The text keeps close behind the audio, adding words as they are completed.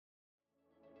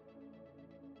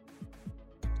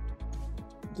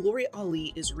Gloria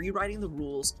Ali is rewriting the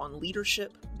rules on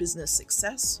leadership, business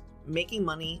success, making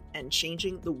money, and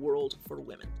changing the world for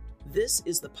women. This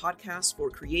is the podcast for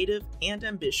creative and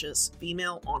ambitious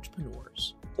female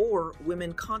entrepreneurs, or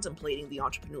women contemplating the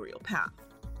entrepreneurial path.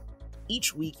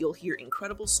 Each week, you'll hear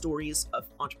incredible stories of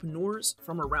entrepreneurs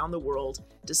from around the world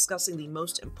discussing the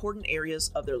most important areas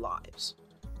of their lives: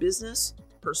 business,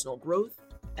 personal growth,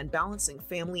 and balancing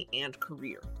family and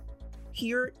career.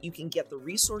 Here, you can get the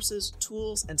resources,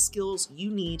 tools, and skills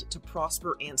you need to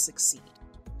prosper and succeed.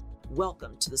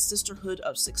 Welcome to the Sisterhood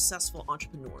of Successful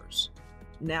Entrepreneurs.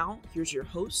 Now, here's your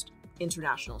host,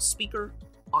 international speaker,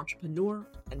 entrepreneur,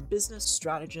 and business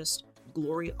strategist,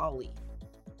 Gloria Ali.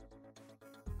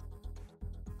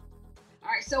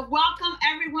 All right, so welcome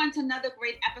everyone to another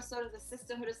great episode of the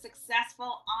Sisterhood of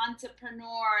Successful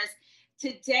Entrepreneurs.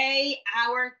 Today,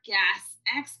 our guest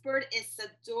expert is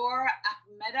Sador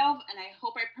Akhmedov, and I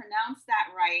hope I pronounced that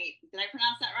right. Did I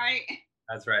pronounce that right?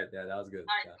 That's right. Yeah, that was good.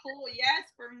 All right, Cool. Yes,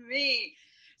 for me.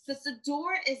 So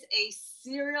Sador is a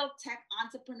serial tech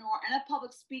entrepreneur and a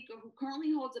public speaker who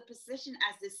currently holds a position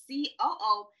as the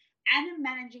COO and a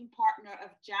managing partner of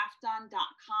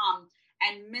Jafton.com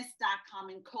and Miss.com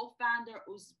and co-founder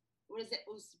Uzbek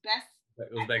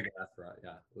Diaspora.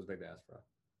 Yeah, Uzbek Diaspora.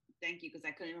 Thank you, because I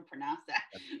couldn't even pronounce that,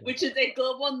 which is a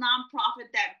global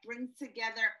nonprofit that brings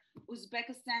together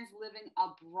Uzbekistan's living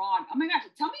abroad. Oh my gosh,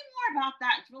 tell me more about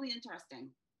that. It's really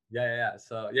interesting. Yeah.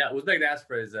 So Uzbek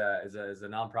Diaspora is a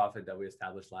nonprofit that we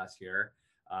established last year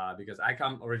because I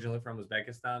come originally from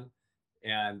Uzbekistan,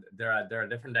 and there are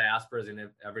different diasporas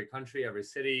in every country, every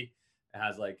city. It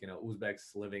has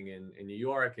Uzbeks living in New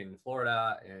York, in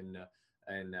Florida, in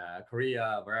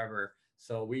Korea, wherever.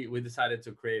 So we decided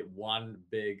to create one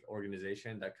big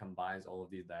organization that combines all of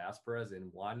these diasporas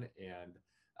in one, and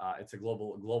it's a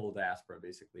global diaspora,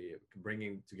 basically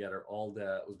bringing together all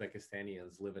the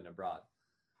Uzbekistanians living abroad.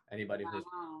 Anybody who's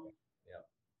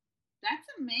That's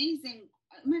amazing.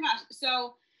 Oh my gosh!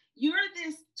 So you're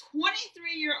this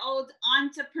 23-year-old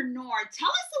entrepreneur.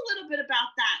 Tell us a little bit about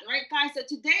that, right, guys? So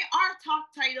today our talk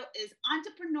title is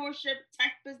Entrepreneurship,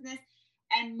 Tech Business,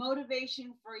 and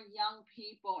Motivation for Young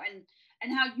People, and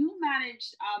how you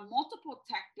managed multiple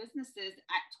tech businesses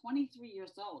at 23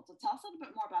 years old. So tell us a little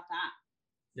bit more about that.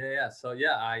 Yeah. So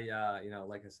I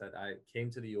like I said, I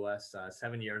came to the U.S.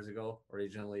 7 years ago,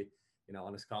 originally,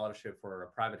 on a scholarship for a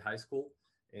private high school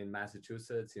in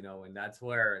Massachusetts, and that's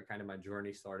where kind of my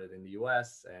journey started in the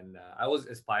U.S. And I was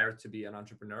aspired to be an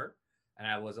entrepreneur, and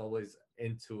I was always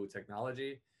into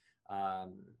technology.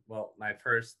 My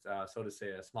first, so to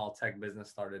say, a small tech business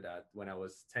started when I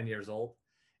was 10 years old.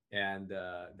 And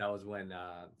that was when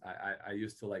I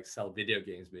used to sell video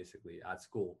games basically at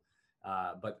school,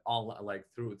 but all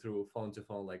through phone to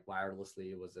phone,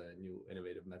 wirelessly. It was a new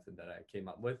innovative method that I came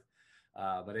up with.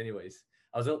 But anyways,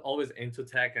 I was always into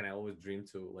tech, and I always dreamed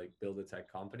to build a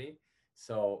tech company.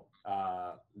 So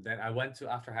then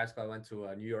after high school, I went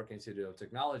to New York Institute of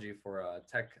Technology for a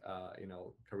tech,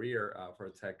 career for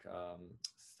a tech,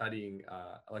 studying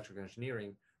electrical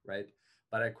engineering, right?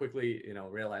 But I quickly,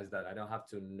 realized that I don't have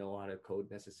to know how to code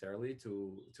necessarily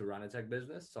to run a tech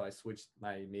business. So I switched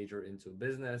my major into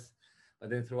business. But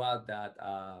then throughout that,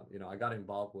 I got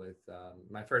involved with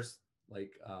my first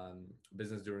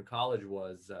business during college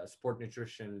was a sport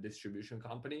nutrition distribution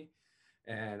company.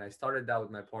 And I started that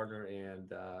with my partner,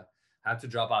 and had to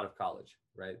drop out of college,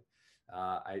 right?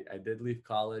 I did leave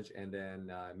college, and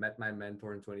then met my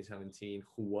mentor in 2017,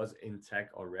 who was in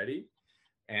tech already.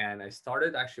 And I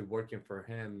started actually working for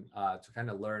him to kind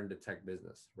of learn the tech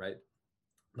business, right?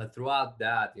 But throughout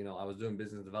that, I was doing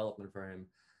business development for him.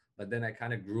 But then I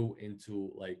kind of grew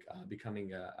into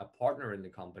becoming a partner in the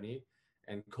company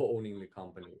and co-owning the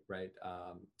company, right?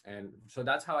 And so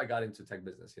that's how I got into tech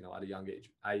business, at a young age.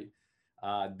 I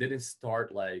didn't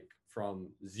start from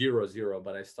zero,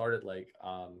 but I started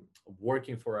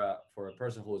working for a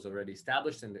person who was already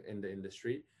established in the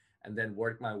industry, and then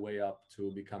worked my way up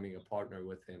to becoming a partner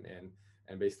with him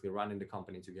and basically running the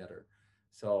company together.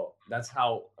 So that's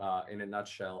how, in a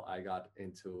nutshell, I got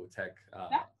into tech.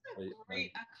 That's a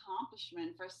great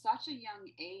accomplishment for such a young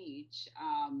age.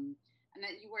 And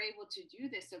that you were able to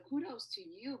do this. So kudos to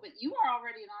you. But you are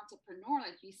already an entrepreneur,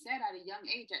 like you said, at a young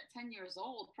age, at 10 years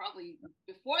old. Probably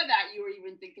before that, you were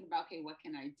even thinking about, okay, what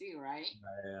can I do, right?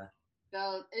 Yeah.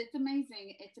 So it's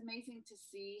amazing. It's amazing to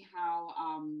see how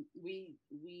we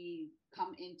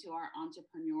come into our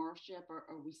entrepreneurship or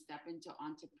we step into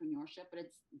entrepreneurship. But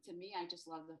to me, I just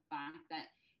love the fact that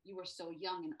you were so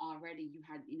young and already you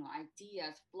had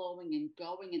ideas flowing and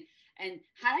going, and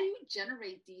how do you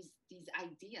generate these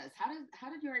ideas? How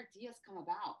did your ideas come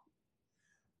about?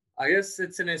 I guess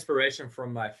it's an inspiration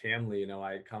from my family. You know,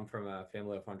 I come from a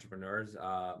family of entrepreneurs.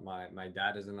 My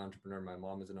dad is an entrepreneur. My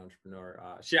mom is an entrepreneur.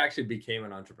 She actually became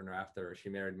an entrepreneur after she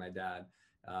married my dad.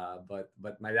 But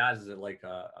my dad is like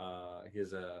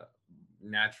he's a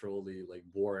naturally like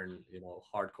born, you know,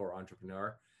 hardcore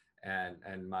entrepreneur.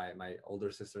 And my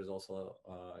older sister is also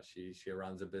she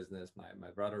runs a business. My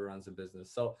brother runs a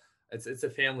business. So it's a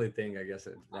family thing. I guess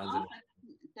it runs in. Oh,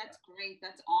 that's great.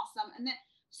 That's awesome. And then,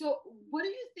 so what do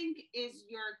you think is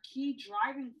your key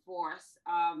driving force?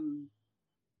 I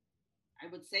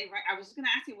would say, right. I was just going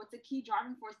to ask you, what's the key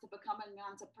driving force to becoming an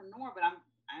entrepreneur? But I'm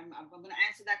going to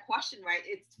answer that question, right?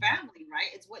 It's family,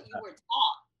 right? It's what you were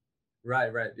taught.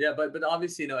 Right, right. Yeah, but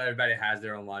obviously, you know, everybody has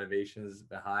their own motivations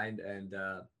behind, and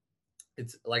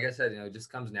it's like I said, you know, it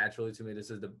just comes naturally to me. This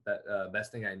is the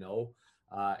best thing I know,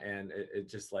 and it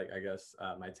just like I guess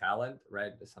my talent,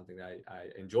 right? It's something that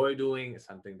I enjoy doing. It's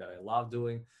something that I love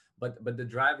doing. But the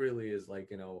drive really is like,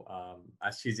 you know,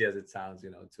 as cheesy as it sounds, you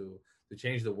know, to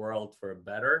change the world for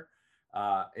better,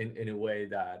 in a way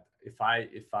that if I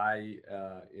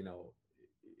you know,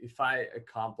 if I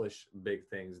accomplish big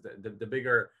things, the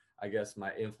bigger I guess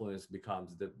my influence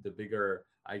becomes, the bigger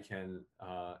I can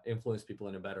influence people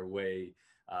in a better way.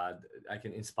 Uh, I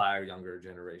can inspire younger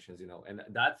generations, you know, and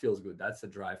that feels good. That's a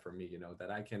drive for me, you know,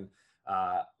 that I can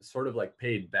sort of like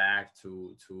pay it back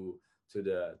to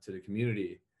the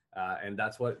community. And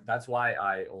that's why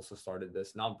I also started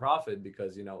this nonprofit,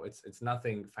 because you know it's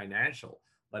nothing financial,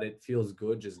 but it feels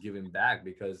good just giving back.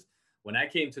 Because when I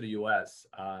came to the U.S.,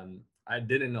 I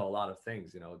didn't know a lot of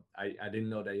things. You know, I didn't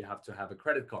know that you have to have a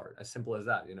credit card, as simple as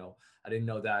that. You know, I didn't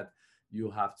know that you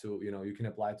have to, you know, you can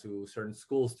apply to certain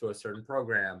schools to a certain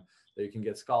program, that you can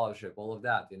get scholarship, all of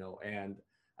that, you know. And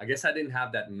I guess I didn't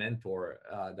have that mentor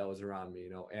that was around me, you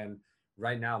know. And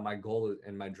right now my goal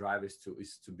and my drive is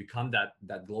to become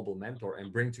that global mentor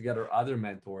and bring together other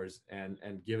mentors and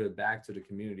give it back to the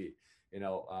community, you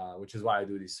know, which is why I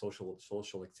do these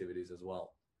social activities as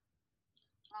well.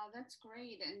 Oh, that's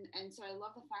great. And so I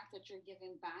love the fact that you're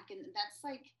giving back. And that's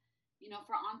like,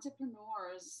 for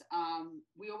entrepreneurs,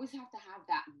 we always have to have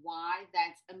that why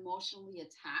that's emotionally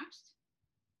attached,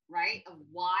 right? Of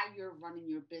why you're running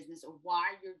your business or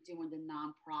why you're doing the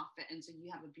nonprofit. And so you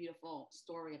have a beautiful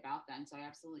story about that. And so I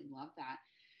absolutely love that.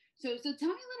 So tell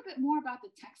me a little bit more about the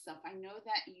tech stuff. I know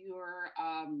that you're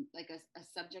like a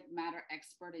subject matter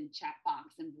expert in chat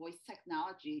box and voice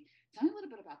technology. Tell me a little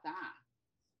bit about that.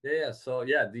 Yeah. So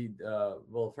yeah, the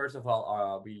well, first of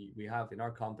all, we have in our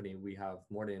company we have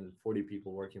more than 40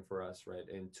 people working for us, right?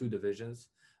 In two divisions.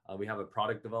 We have a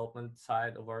product development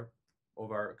side of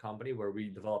our company where we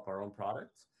develop our own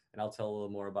products, and I'll tell a little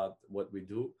more about what we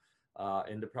do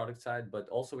in the product side. But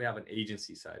also we have an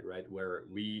agency side, right, where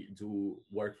we do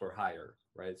work for hire,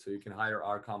 right? So you can hire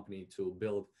our company to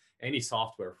build any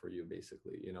software for you,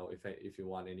 basically. You know, if you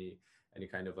want any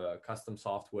kind of a custom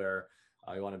software,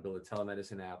 you want to build a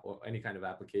telemedicine app or any kind of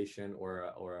application or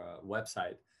a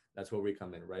website, that's where we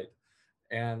come in, right?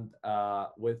 And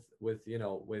with you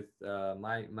know with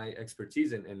my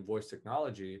expertise in voice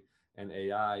technology and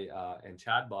AI and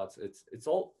chatbots, it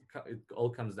all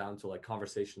comes down to like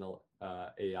conversational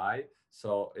AI.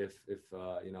 So if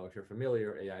you know, if you're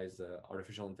familiar, AI is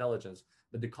artificial intelligence,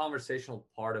 but the conversational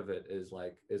part of it is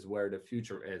where the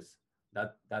future is.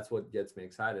 That's what gets me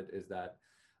excited, is that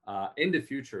in the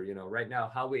future, you know, right now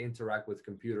how we interact with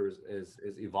computers is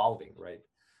evolving, right?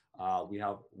 We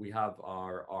have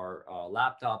our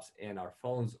laptops and our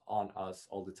phones on us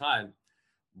all the time,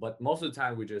 but most of the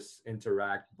time we just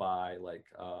interact by like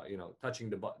you know, touching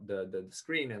the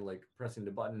screen and like pressing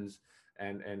the buttons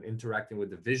and interacting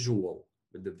with the visual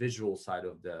side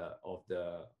of the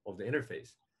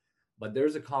interface. But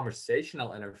there's a conversational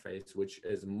interface which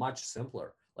is much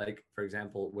simpler. Like for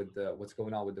example, with the what's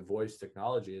going on with the voice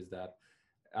technology is that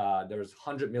there's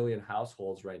 100 million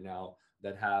households right now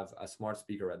that have a smart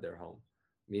speaker at their home,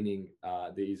 meaning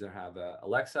they either have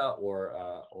Alexa or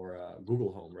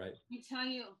Google Home, right? Let me tell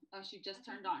you, oh, she just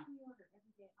turned on.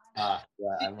 Yeah,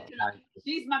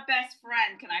 She's my best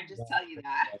friend. Can I just tell you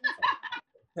that?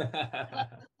 Stop.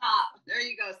 There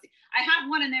you go. See, I have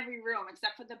one in every room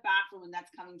except for the bathroom, and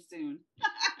that's coming soon.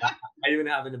 I even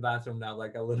have in the bathroom now.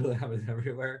 Like I literally have it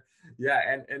everywhere. Yeah,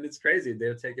 and it's crazy.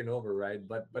 They're taking over, right?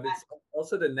 But it's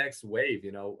also the next wave.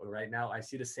 You know, right now I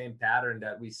see the same pattern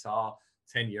that we saw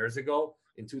 10 years ago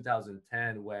in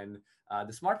 2010 when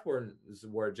the smartphones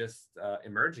were just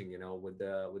emerging. You know, with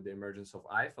the emergence of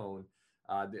iPhone,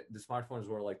 the smartphones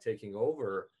were like taking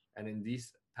over. And in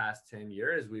these past 10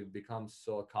 years, we've become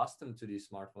so accustomed to these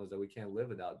smartphones that we can't live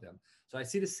without them. So I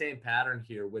see the same pattern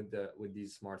here with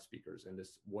these smart speakers and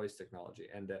this voice technology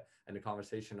and the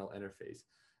conversational interface,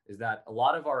 is that a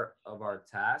lot of our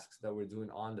tasks that we're doing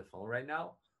on the phone right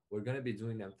now, we're going to be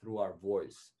doing them through our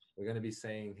voice. We're going to be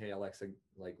saying, hey Alexa,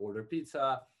 like order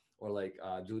pizza, or like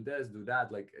do this, do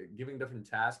that, like giving different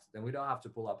tasks. Then we don't have to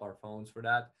pull up our phones for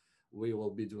that. We will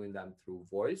be doing them through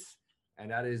voice,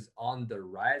 and that is on the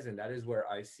rise. And that is where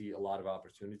I see a lot of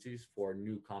opportunities for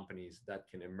new companies that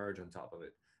can emerge on top of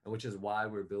it, and which is why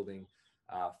we're building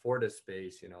for this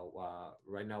space.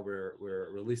 Right now we're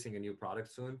releasing a new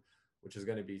product soon, which is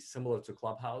going to be similar to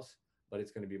Clubhouse, but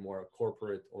it's going to be more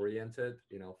corporate oriented,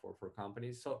 for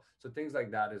companies. So things like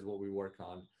that is what we work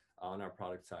on our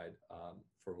product side,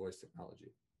 for voice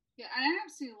technology. Yeah, and I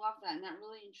absolutely love that, and that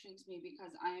really intrigues me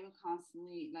because I am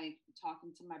constantly like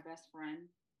talking to my best friend,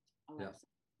 Yeah. Alexa.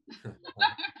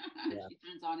 Yeah. She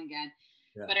turns on again,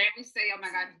 Yeah. but I always say, "Oh my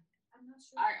God, I'm not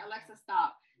sure. all right, Alexa,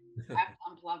 stop." I have to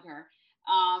unplug her.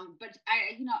 But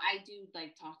I do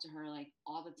like talk to her like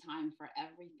all the time for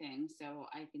everything, so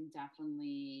I can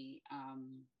definitely.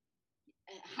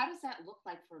 How does that look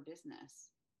like for a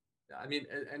business? I mean,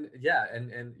 and yeah,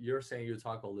 and you're saying you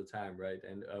talk all the time, right?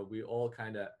 And we all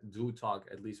kind of do talk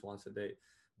at least once a day.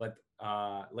 But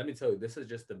let me tell you, this is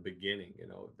just the beginning.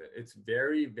 It's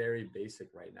very, very basic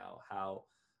right now. How,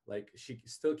 like, she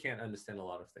still can't understand a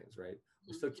lot of things, right?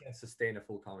 We Mhm. still can't sustain a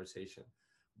full conversation.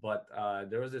 But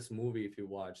there was this movie, if you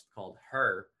watched, called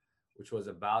Her, which was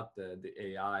about the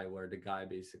AI, where the guy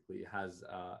basically has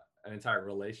an entire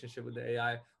relationship with the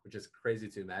AI, which is crazy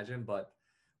to imagine, but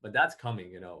that's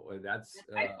coming. That's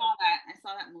I saw that. I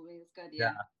saw that movie. It's good.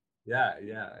 yeah, Yeah.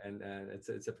 yeah, and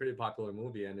it's a pretty popular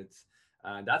movie, and it's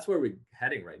that's where we're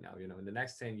heading right now. In the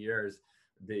next 10 years,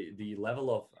 the level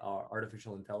of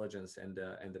artificial intelligence and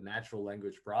the natural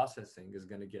language processing is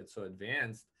going to get so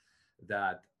advanced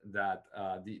that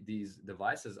these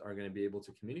devices are going to be able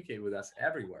to communicate with us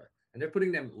everywhere, and they're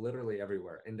putting them literally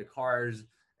everywhere, in the cars,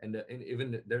 and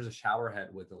even there's a shower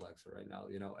head with Alexa right now.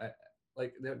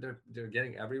 Like they're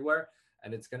getting everywhere,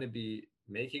 and it's going to be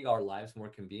making our lives more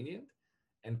convenient.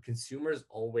 And consumers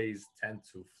always tend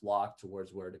to flock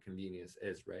towards where the convenience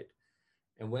is, right?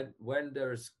 And when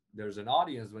there's an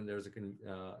audience, when there's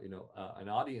an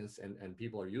audience, and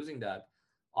people are using that,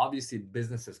 obviously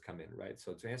businesses come in, right?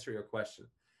 So to answer your question,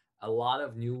 a lot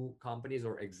of new companies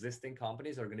or existing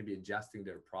companies are going to be adjusting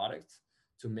their products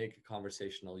to make a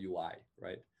conversational UI,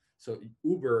 right? So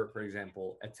Uber, for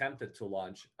example, attempted to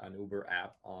launch an Uber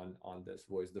app on this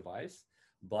voice device,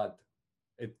 but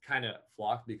it kind of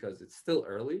flopped because it's still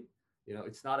early.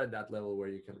 It's not at that level where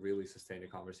you can really sustain a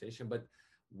conversation. But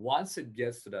once it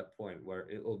gets to that point where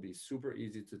it will be super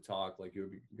easy to talk, like you're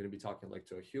going to be talking like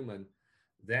to a human,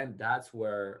 then that's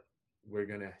where we're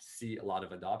going to see a lot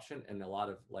of adoption, and a lot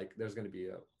of, like, there's going to be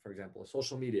for example, a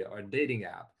social media or a dating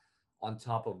app on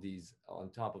top of these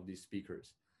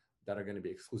speakers that are going to be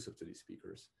exclusive to these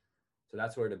speakers. So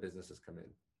that's where the businesses come in.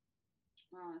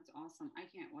 Oh, that's awesome. I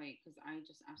can't wait because I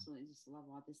just absolutely just love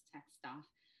all this tech stuff.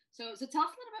 So tell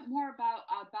us a little bit more about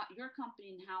your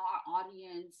company and how our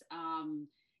audience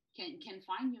can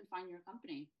find you and find your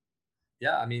company.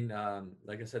 Yeah, I mean,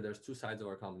 like I said, there's two sides of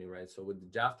our company, right? So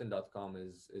with Jafton.com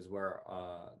is where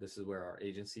this is where our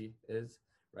agency is,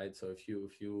 right? So if you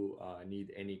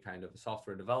need any kind of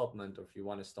software development, or if you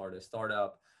want to start a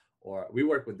startup, or we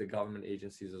work with the government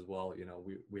agencies as well.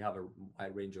 We have a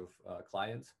wide range of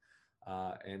clients,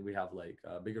 and we have like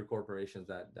bigger corporations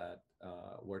that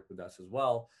work with us as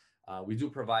well. We do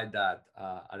provide that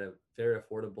at a very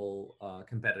affordable,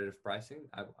 competitive pricing.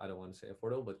 I don't want to say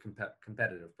affordable, but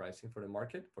competitive pricing for the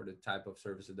market, for the type of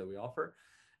services that we offer.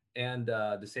 And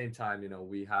at the same time,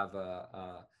 we have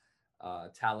a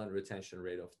talent retention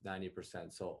rate of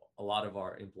 90%. So a lot of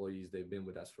our employees, they've been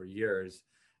with us for years,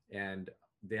 and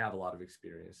they have a lot of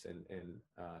experience in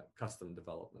custom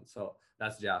development. So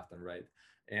that's Jafton, right?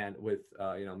 And with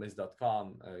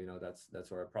Miss.com,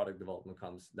 that's where our product development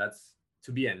comes. That's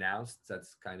to be announced.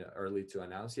 That's kind of early to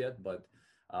announce yet, but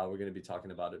we're going to be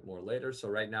talking about it more later. So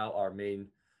right now, our main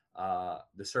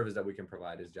the service that we can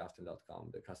provide is Jafton.com,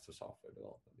 the custom software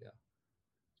development. Yeah.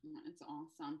 It's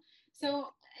awesome. So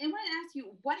I want to ask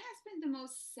you, what has been the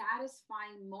most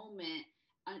satisfying moment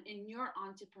in your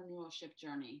entrepreneurship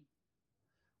journey?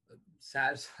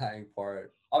 Satisfying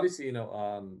part, obviously,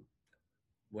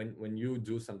 when you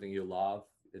do something you love,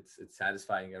 it's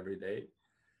satisfying every day.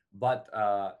 But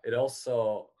it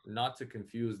also, not to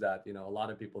confuse that, a lot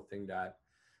of people think that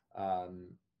um,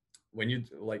 when you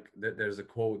like there's a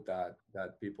quote that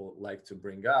people like to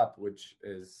bring up, which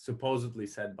is supposedly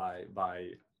said by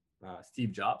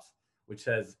Steve Jobs, which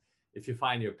says, if you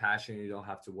find your passion, you don't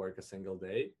have to work a single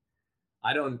day.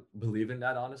 I don't believe in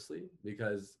that, honestly,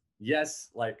 because yes,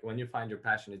 like when you find your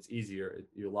passion, it's easier.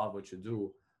 You love what you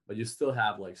do, but you still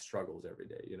have like struggles every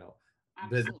day,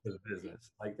 business is Absolutely.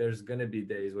 business. Like there's going to be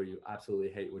days where you absolutely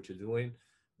hate what you're doing,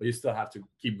 but you still have to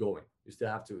keep going. You still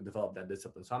have to develop that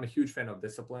discipline. So I'm a huge fan of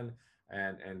discipline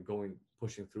and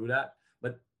pushing through that.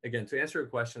 But again, to answer your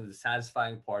question, the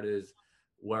satisfying part is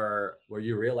where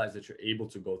you realize that you're able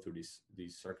to go through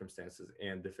these circumstances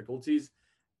and difficulties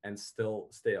and still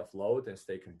stay afloat and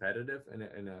stay competitive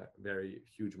in a very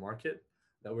huge market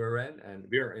that we're in. And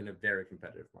we're in a very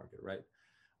competitive market, right?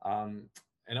 Um,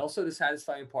 and also the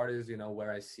satisfying part is,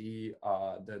 where I see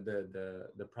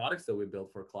the products that we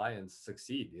build for clients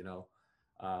succeed.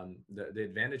 The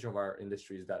advantage of our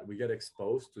industry is that we get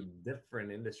exposed to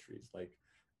different industries. Like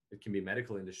it can be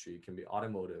medical industry, it can be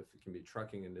automotive, it can be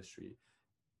trucking industry,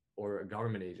 or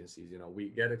government agencies. We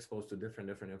get exposed to different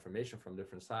information from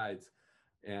different sides,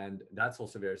 and that's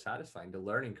also very satisfying. The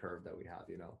learning curve that we have,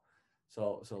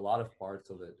 so a lot of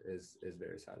parts of it is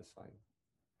very satisfying.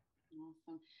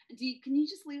 Awesome. And can you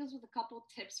just leave us with a couple of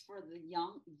tips for the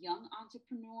young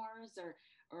entrepreneurs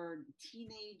or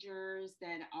teenagers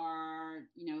that are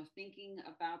thinking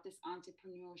about this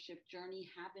entrepreneurship journey,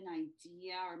 have an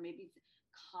idea, or maybe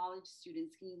college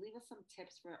students? Can you leave us some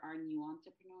tips for our new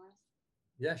entrepreneurs?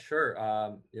 Yeah, sure.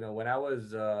 When I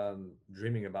was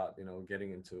dreaming about,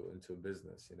 getting into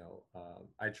business,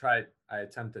 I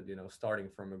attempted, starting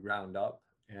from a ground up,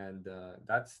 and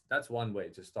that's one way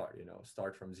to start.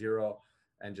 Start from zero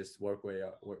and just work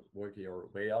your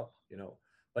way up.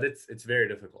 But it's very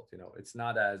difficult. It's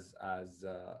not as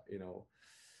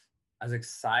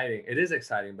exciting. It is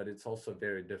exciting, but it's also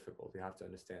very difficult. You have to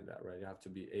understand that, right? You have to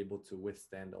be able to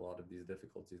withstand a lot of these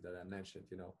difficulties that I mentioned,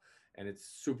 and it's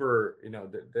super,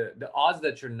 the odds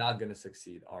that you're not going to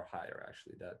succeed are higher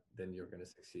actually than you're going to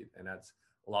succeed. And that's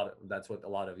what a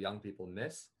lot of young people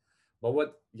miss. But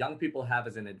what young people have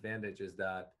as an advantage is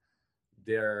that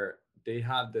they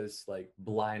have this like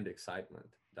blind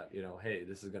excitement that, hey,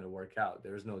 this is going to work out.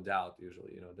 There's no doubt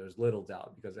usually, there's little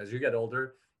doubt, because as you get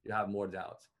older, you have more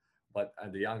doubts. But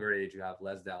at the younger age, you have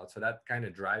less doubt. So that kind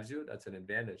of drives you. That's an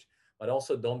advantage. But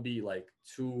also don't be like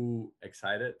too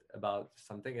excited about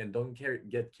something, and don't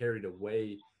get carried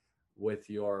away with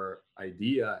your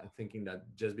idea and thinking that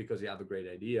just because you have a great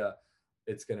idea,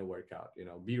 it's going to work out.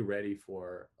 Be ready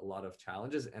for a lot of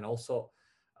challenges. And also,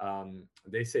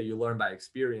 they say you learn by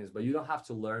experience, but you don't have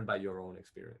to learn by your own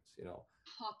experience. I'll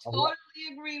totally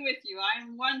agree with you.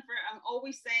 I'm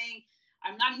always saying,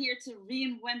 I'm not here to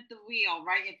reinvent the wheel,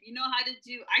 right? If you know how to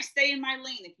I stay in my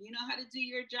lane. If you know how to do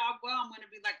your job well, I'm going to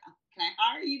be like, can I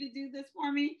hire you to do this for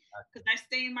me? Because I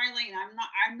stay in my lane.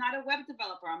 I'm not a web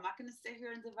developer. I'm not going to sit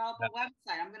here and develop a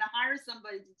website. I'm going to hire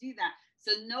somebody to do that.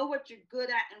 So know what you're good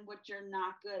at and what you're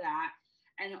not good at.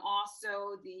 And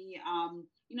also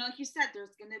like you said,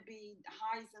 there's going to be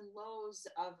highs and lows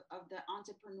of the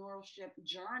entrepreneurship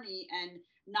journey, and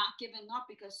not giving up,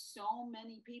 because so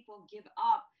many people give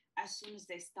up as soon as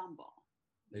they stumble.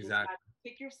 Exactly.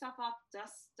 Pick yourself up,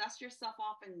 dust yourself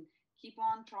off, and keep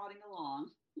on trotting along.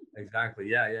 Exactly.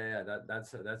 Yeah.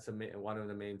 That's one of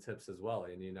the main tips as well.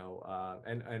 And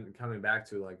and coming back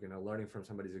to like, learning from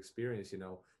somebody's experience,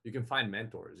 you can find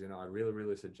mentors. I really,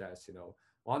 really suggest,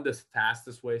 one of the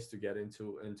fastest ways to get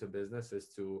into business is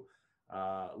to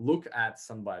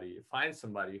find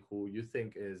somebody who you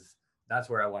think that's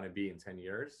where I want to be in 10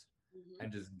 years. Mm-hmm.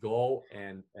 And just go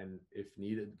and if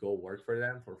needed, go work for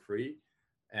them for free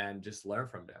and just learn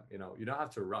from them. You don't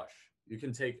have to rush. You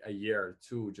can take a year or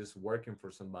two just working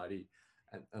for somebody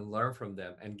and learn from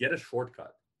them and get a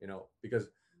shortcut, because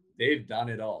they've done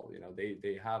it all.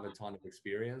 They have a ton of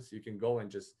experience. You can go and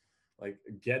just like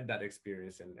get that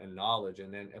experience and knowledge,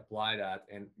 and then apply that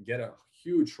and get a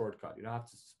huge shortcut. You don't have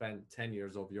to spend 10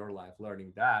 years of your life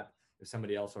learning that if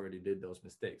somebody else already did those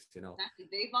mistakes. Exactly.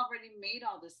 They've already made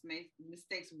all this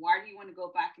mistakes. Why do you want to go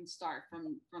back and start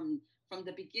from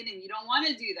the beginning? You don't want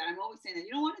to do that. I'm always saying that.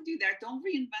 You don't want to do that. Don't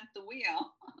reinvent the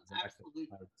wheel.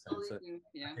 Exactly. Absolutely.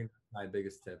 I think that's my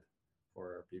biggest tip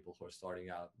for people who are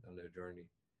starting out on their journey.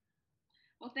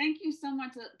 Well, thank you so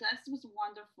much. This was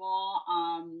wonderful.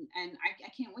 And I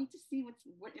can't wait to see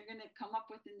what you're going to come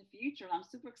up with in the future. I'm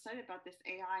super excited about this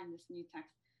AI and this new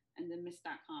text and the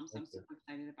Mist.com. So I'm super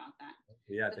excited about that.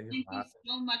 Yeah, so thank you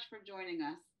so much for joining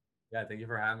us. Yeah, thank you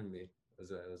for having me. It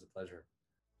was a pleasure.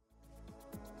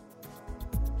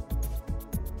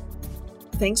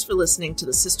 Thanks for listening to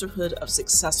the Sisterhood of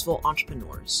Successful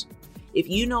Entrepreneurs. If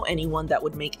you know anyone that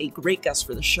would make a great guest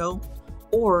for the show,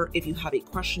 or if you have a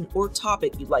question or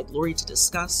topic you'd like Lori to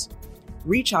discuss,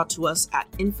 reach out to us at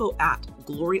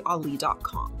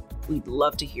info@gloryali.com. We'd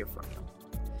love to hear from you.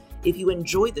 If you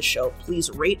enjoyed the show, please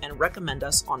rate and recommend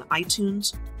us on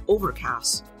iTunes,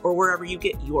 Overcast, or wherever you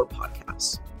get your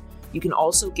podcasts. You can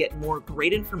also get more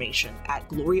great information at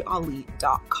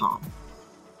gloryali.com.